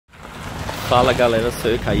Fala galera,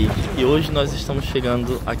 sou eu, Kaique, e hoje nós estamos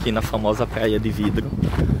chegando aqui na famosa praia de vidro.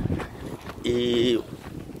 E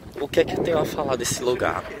o que é que eu tenho a falar desse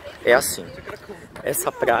lugar? É assim,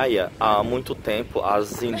 essa praia, há muito tempo,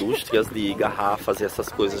 as indústrias de garrafas e essas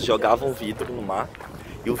coisas jogavam vidro no mar.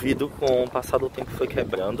 E o vidro, com o passar do tempo, foi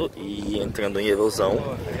quebrando e entrando em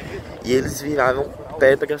erosão. E eles viraram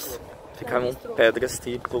pedras, ficaram pedras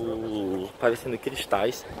tipo, parecendo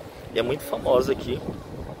cristais. E é muito famosa aqui.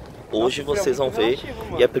 Hoje vocês vão ver,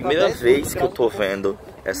 e é a primeira vez que eu tô vendo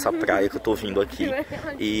essa praia, que eu tô vindo aqui.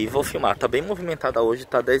 E vou filmar, tá bem movimentada hoje,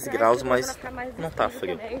 tá 10 graus, mas não tá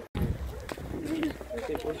frio.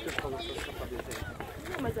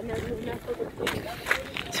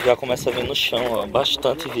 Você já começa a ver no chão, ó,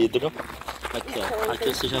 bastante vidro. Aqui, ó,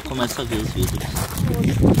 aqui você já começa a ver os vidros.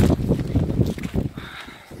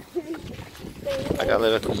 A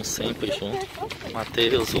galera, como sempre, junto.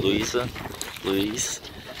 Matheus, Luísa, Luiz,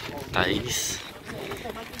 Thaís.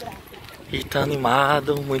 E tá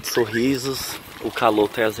animado, muitos sorrisos. O calor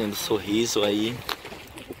trazendo sorriso aí.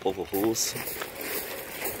 O povo russo.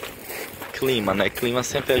 Clima, né? Clima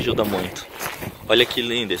sempre ajuda muito. Olha que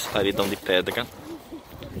lindo esse paredão de pedra.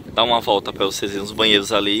 Dá uma volta para vocês verem os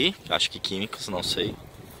banheiros ali. Acho que químicos, não sei.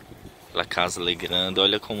 Aquela casa ali grande.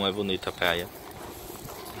 Olha como é bonita a praia.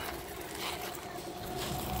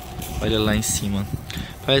 Olha lá em cima.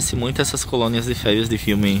 Parece muito essas colônias de férias de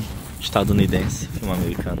filme estadunidense, filme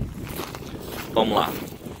americano. Vamos lá.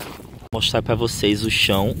 Vou mostrar pra vocês o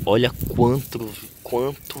chão. Olha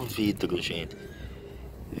quanto vidro, gente.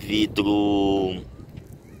 Vidro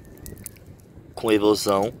com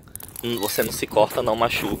erosão. Você não se corta, não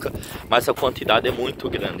machuca. Mas a quantidade é muito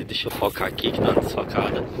grande. Deixa eu focar aqui que dá uma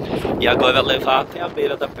desfocada. E agora levar até a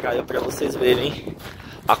beira da praia pra vocês verem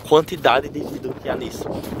a quantidade de vidro que há nisso.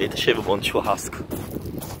 Eita, cheiro bom de churrasco.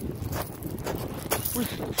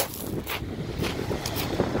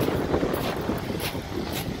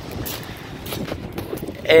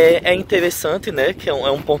 É interessante, né? Que é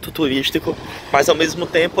um ponto turístico, mas ao mesmo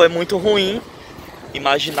tempo é muito ruim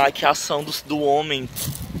imaginar que a ação do homem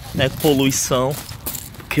é poluição.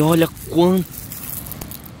 Porque olha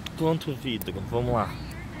quanto vidro. Vamos lá.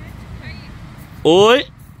 Oi?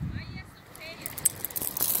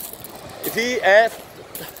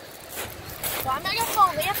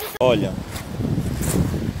 Olha.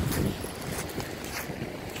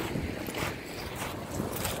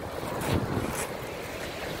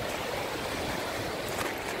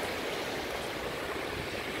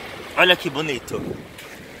 Olha que bonito.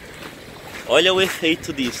 Olha o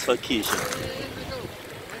efeito disso aqui, gente.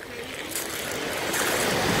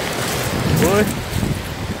 Oi.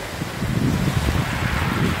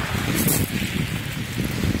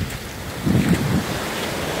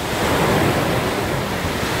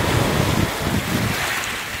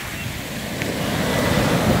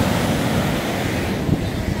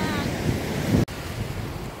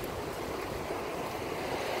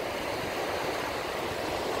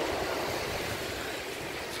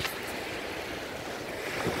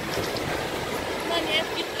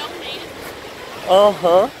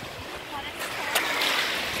 Aham.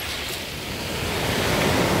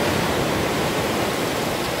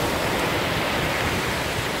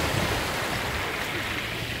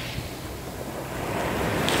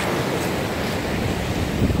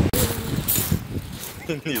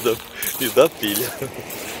 Nisso da pilha.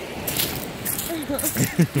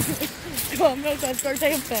 Oh, meu Deus,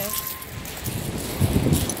 cortei o pé.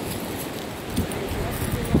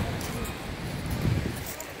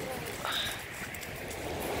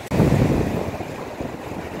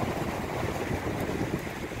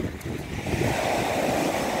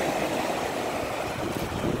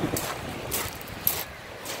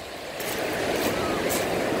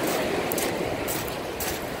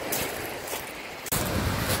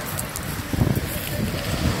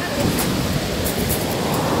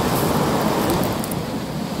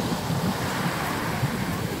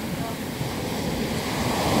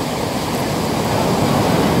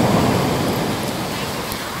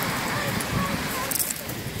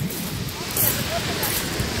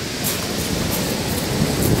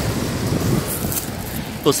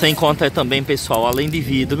 Você encontra também, pessoal, além de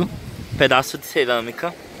vidro, pedaço de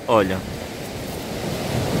cerâmica. Olha.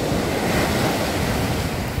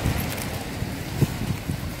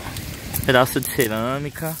 Pedaço de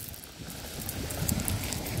cerâmica.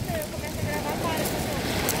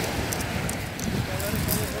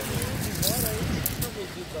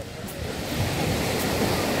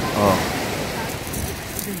 Ó.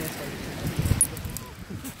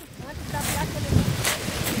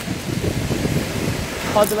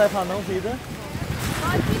 Pode levar não, vida?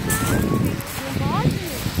 Pode não. Não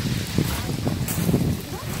pode?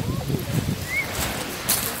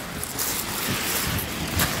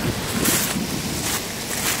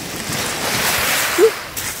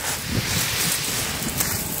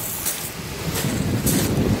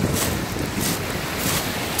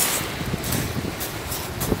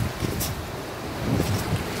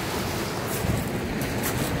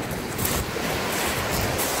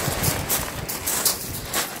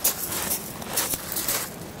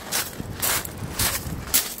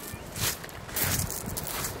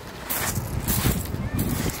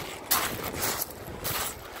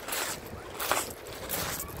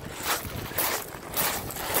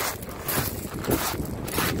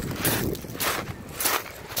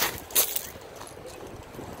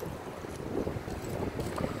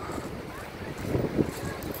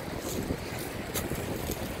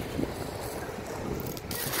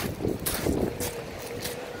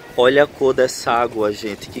 Olha a cor dessa água,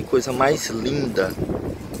 gente. Que coisa mais linda.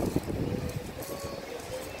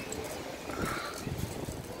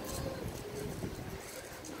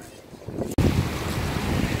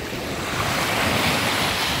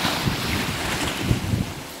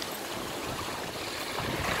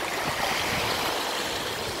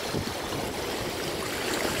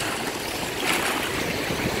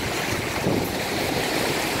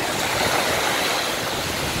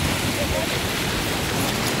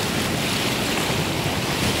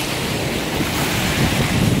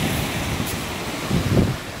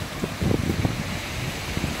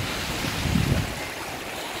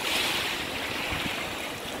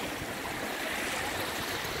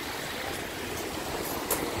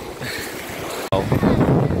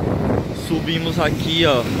 Subimos aqui,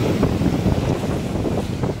 ó.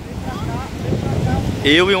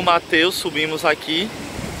 Eu e o Matheus subimos aqui.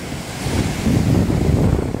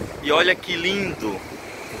 E olha que lindo.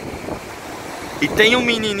 E tem um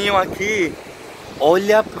menininho aqui.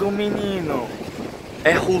 Olha pro menino.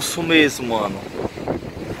 É russo mesmo, mano.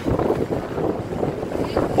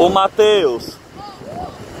 Ô, Matheus.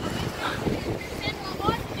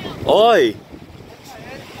 Oi.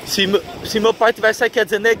 Se meu pai tivesse aqui, ia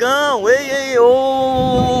dizer, negão, ei,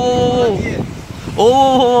 ô,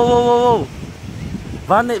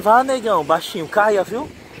 vá, negão, baixinho, caia,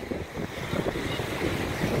 viu?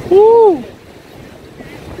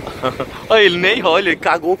 Ele nem olha, ele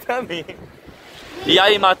cagou pra mim. E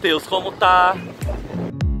aí, Matheus, como tá?